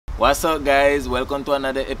What's up guys, welcome to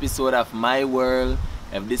another episode of My World.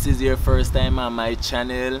 If this is your first time on my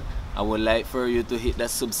channel, I would like for you to hit the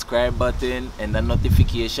subscribe button and the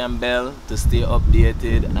notification bell to stay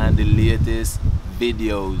updated on the latest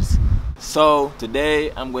videos. So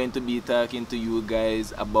today I'm going to be talking to you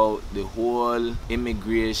guys about the whole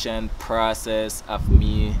immigration process of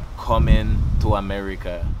me coming to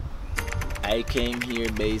America. I came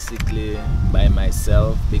here basically by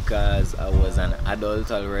myself because I was an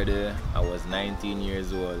adult already. I was 19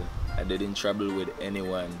 years old. I didn't travel with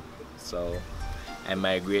anyone, so I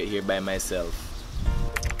migrate here by myself.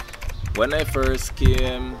 When I first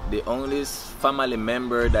came, the only family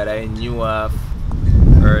member that I knew of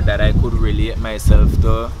or that I could relate myself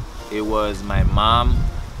to, it was my mom,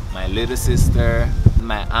 my little sister,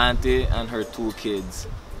 my auntie and her 2 kids.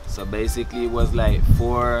 So basically it was like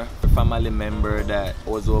 4 family members that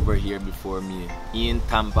was over here before me in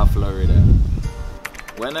Tampa, Florida.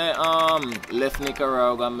 When I left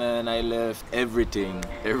Nicaragua, man, I left everything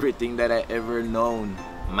that I ever known.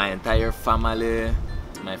 My entire family,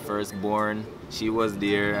 my firstborn, she was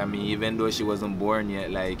there. I mean, even though she wasn't born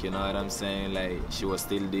yet, like, you know what I'm saying, like she was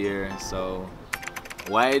still there. So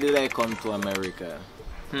why did I come to America?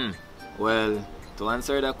 Well, to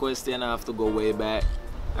answer that question, I have to go way back.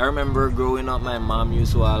 I remember growing up, my mom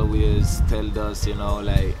used to always tell us, you know,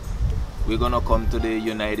 like, we're gonna come to the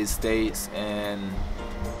United States, and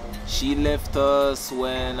she left us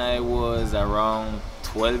when I was around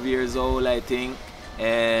 12 years old, I think.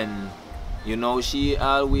 And you know, she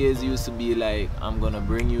always used to be like, I'm gonna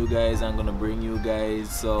bring you guys, I'm gonna bring you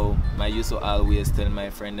guys. So I used to always tell my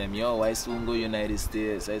friend them, yo, I soon go United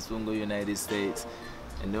States, I soon go United States.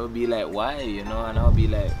 And they'll be like, why, you know? And I'll be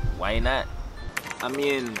like, why not? I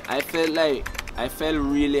mean, I felt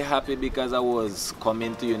really happy because I was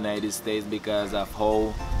coming to United States because of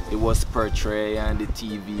how it was portrayed on the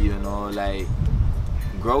TV, you know. Like,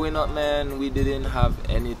 growing up, man, we didn't have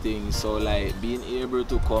anything. So like being able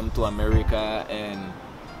to come to America and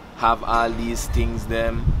have all these things,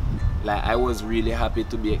 them, like, I was really happy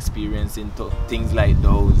to be experiencing things like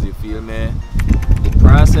those, you feel me?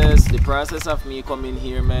 The process of me coming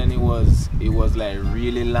here, man, it was like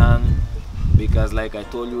really long. Because like I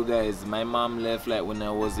told you guys, my mom left like when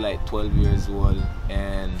I was like 12 years old,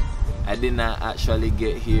 and I did not actually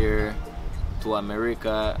get here to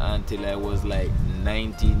America until I was like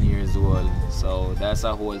 19 years old. So that's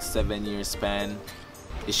a whole 7-year span.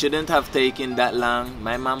 It shouldn't have taken that long.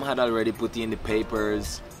 My mom had already put in the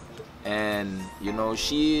papers, and you know,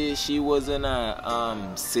 she wasn't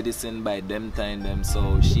a citizen by them time,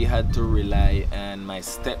 so she had to rely on my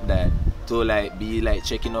stepdad to like be like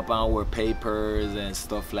checking up on our papers and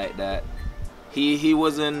stuff like that. He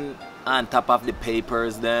wasn't on top of the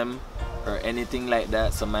papers them or anything like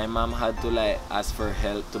that, so my mom had to like ask for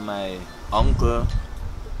help to my uncle,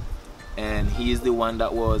 and he's the one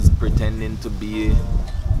that was pretending to be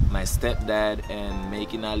my stepdad and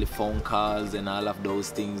making all the phone calls and all of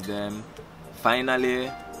those things them. Finally,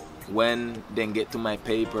 when they get to my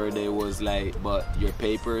paper, they was like, but your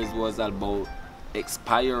papers was about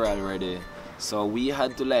expire already. So we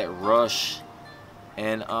had to like rush,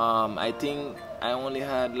 and I think I only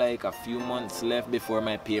had like a few months left before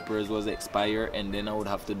my papers was expire, and then I would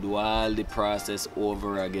have to do all the process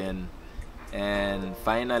over again. And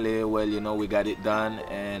finally, well, you know, we got it done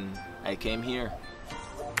and I came here.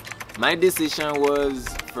 My decision was,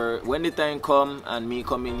 for when the time come and me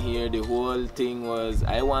coming here, the whole thing was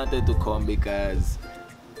I wanted to come because,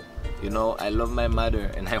 you know, I love my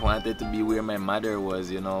mother and I wanted to be where my mother was,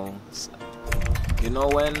 you know. You know,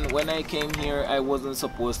 when I came here, I wasn't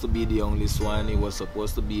supposed to be the only one. It was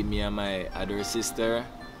supposed to be me and my other sister.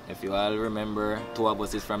 If you all remember, 2 of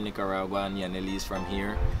us is from Nicaragua and Yaneli is from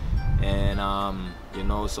here. And you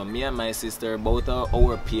know, so me and my sister, both of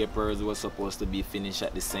our papers were supposed to be finished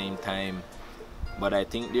at the same time. But I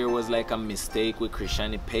think there was like a mistake with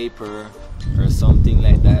Krishani paper or something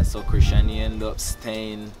like that, so Krishani ended up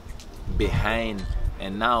staying behind.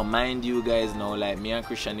 And now, mind you guys know, like, me and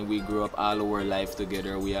Krishani, we grew up all our life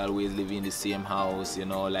together. We always live in the same house, you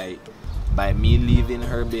know. Like, by me leaving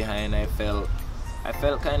her behind, I felt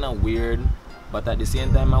kind of weird, but at the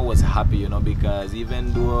same time I was happy, you know, because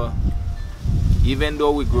even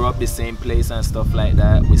though we grew up the same place and stuff like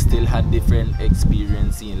that, we still had different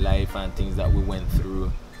experiences in life and things that we went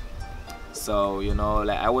through. So, you know,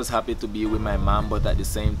 like, I was happy to be with my mom, but at the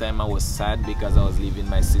same time I was sad because I was leaving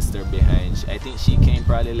my sister behind. I think she came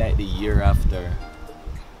probably like the year after.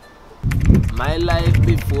 My life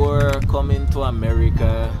before coming to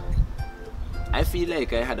America, I feel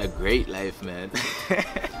like I had a great life, man.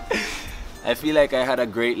 I feel like I had a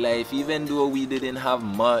great life, even though we didn't have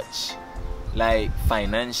much, like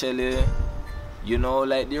financially. You know,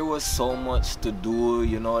 like there was so much to do.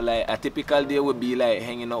 You know, like a typical day would be like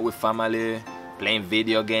hanging out with family, playing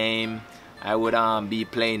video game. I would be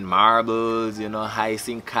playing marbles, you know,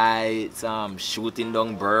 hicing kites, shooting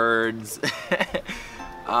down birds.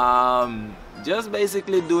 Just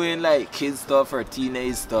basically doing like kid stuff or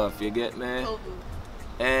teenage stuff, you get me?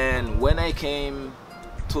 And when I came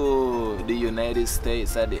to the United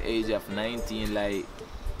States at the age of 19, like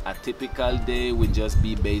a typical day would just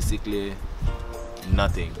be basically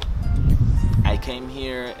nothing. I came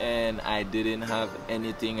here and I didn't have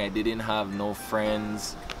anything. I didn't have no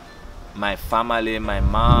friends. My family, my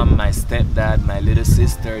mom, my stepdad, my little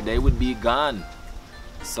sister, they would be gone.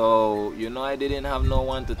 So, you know, I didn't have no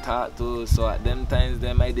one to talk to. So at them times,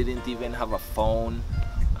 I didn't even have a phone.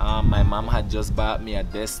 My mom had just bought me a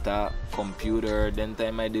desktop computer. Them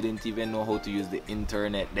time I didn't even know how to use the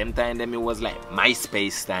internet. Them time it was like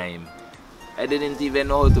MySpace time. I didn't even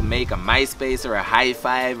know how to make a MySpace or a high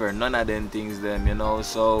five or none of them things them, you know.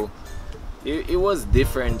 So it was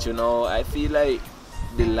different, you know. I feel like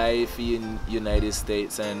the life in United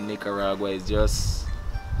States and Nicaragua is just,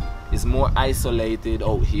 it's more isolated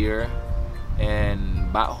out here,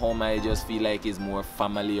 and back home I just feel like it's more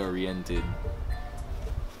family oriented.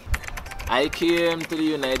 I came to the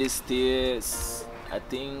United States, I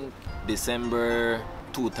think December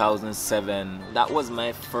 2007. That was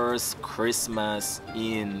my first Christmas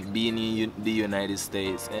in being in the United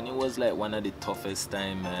States, and it was like one of the toughest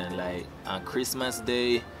time, man. Like on Christmas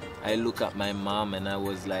Day, I look at my mom and I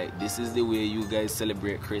was like, this is the way you guys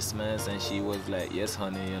celebrate Christmas? And she was like, yes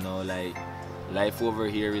honey, you know, like life over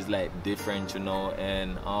here is like different, you know.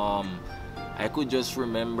 And I could just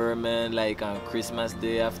remember, man, like on Christmas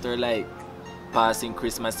Day, after like passing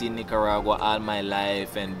Christmas in Nicaragua all my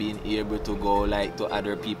life and being able to go like to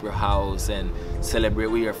other people's house and celebrate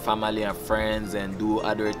with your family and friends and do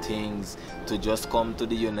other things, to just come to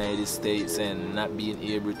the United States and not being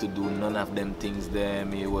able to do none of them things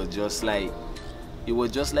them, it was just like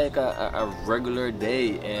a regular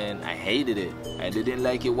day, and I hated it. I didn't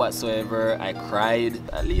like it whatsoever. I cried.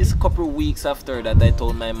 At least a couple of weeks after that, I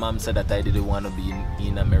told my mom said that I didn't want to be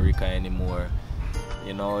in America anymore.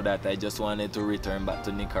 You know, that I just wanted to return back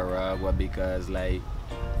to Nicaragua, because like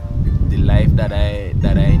the life that I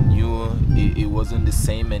knew, it wasn't the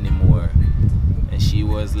same anymore. And she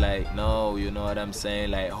was like, no, you know what I'm saying,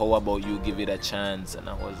 like how about you give it a chance? And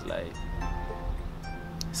I was like,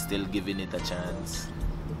 still giving it a chance.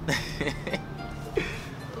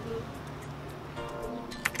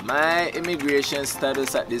 My immigration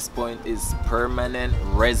status at this point is permanent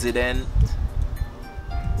resident.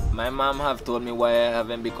 My mom have told me why I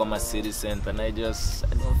haven't become a citizen, and I don't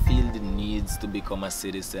feel the needs to become a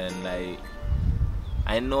citizen. Like,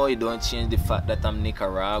 I know it don't change the fact that I'm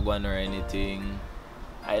Nicaraguan or anything.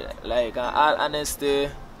 All honesty,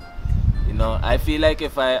 you know, I feel like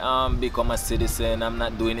if I become a citizen, I'm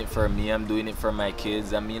not doing it for me, I'm doing it for my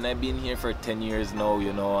kids. I mean, I've been here for 10 years now,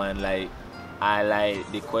 you know, and the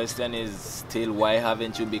question is still, why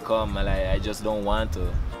haven't you become? I just don't want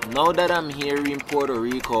to. Now that I'm here in Puerto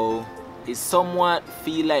Rico, it somewhat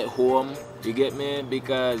feel like home, you get me?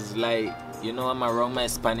 Because like, you know, I'm around my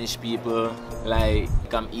Spanish people, like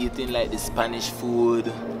I'm eating like the Spanish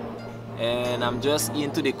food, and I'm just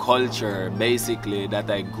into the culture basically that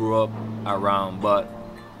I grew up around, but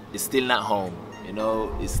it's still not home, you know.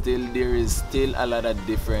 There is still a lot of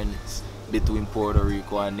difference between Puerto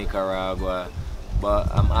Rico and Nicaragua.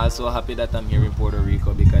 But I'm also happy that I'm here in Puerto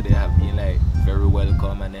Rico, because they have been like very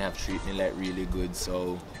welcome and they have treated me like really good.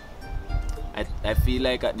 So I feel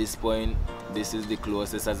like at this point, this is the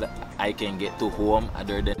closest as I can get to home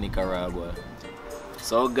other than Nicaragua.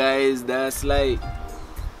 So guys, that's like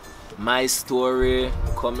my story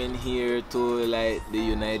coming here to like the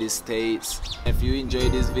United States. If you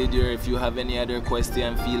enjoyed this video, if you have any other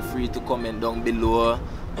question, feel free to comment down below.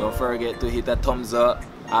 Don't forget to hit a thumbs up.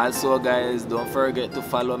 Also guys, don't forget to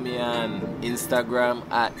follow me on Instagram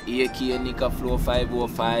at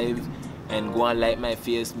AKNicaflow505, and go and like my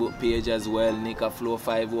Facebook page as well,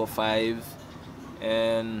 Nicaflow505.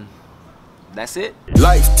 And that's it.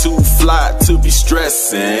 Life too fly to be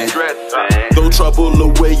stressing. Throw trouble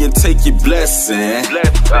away and take your blessing.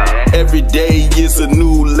 Every day is a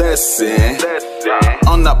new lesson.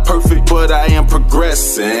 I'm not perfect, but I am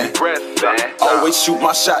progressing. Always shoot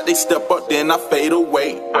my shot, they step up, then I fade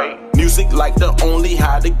away. Music like the only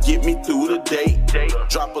how to get me through the day.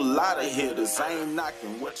 Drop a lot of hitters, I ain't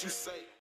knocking what you say.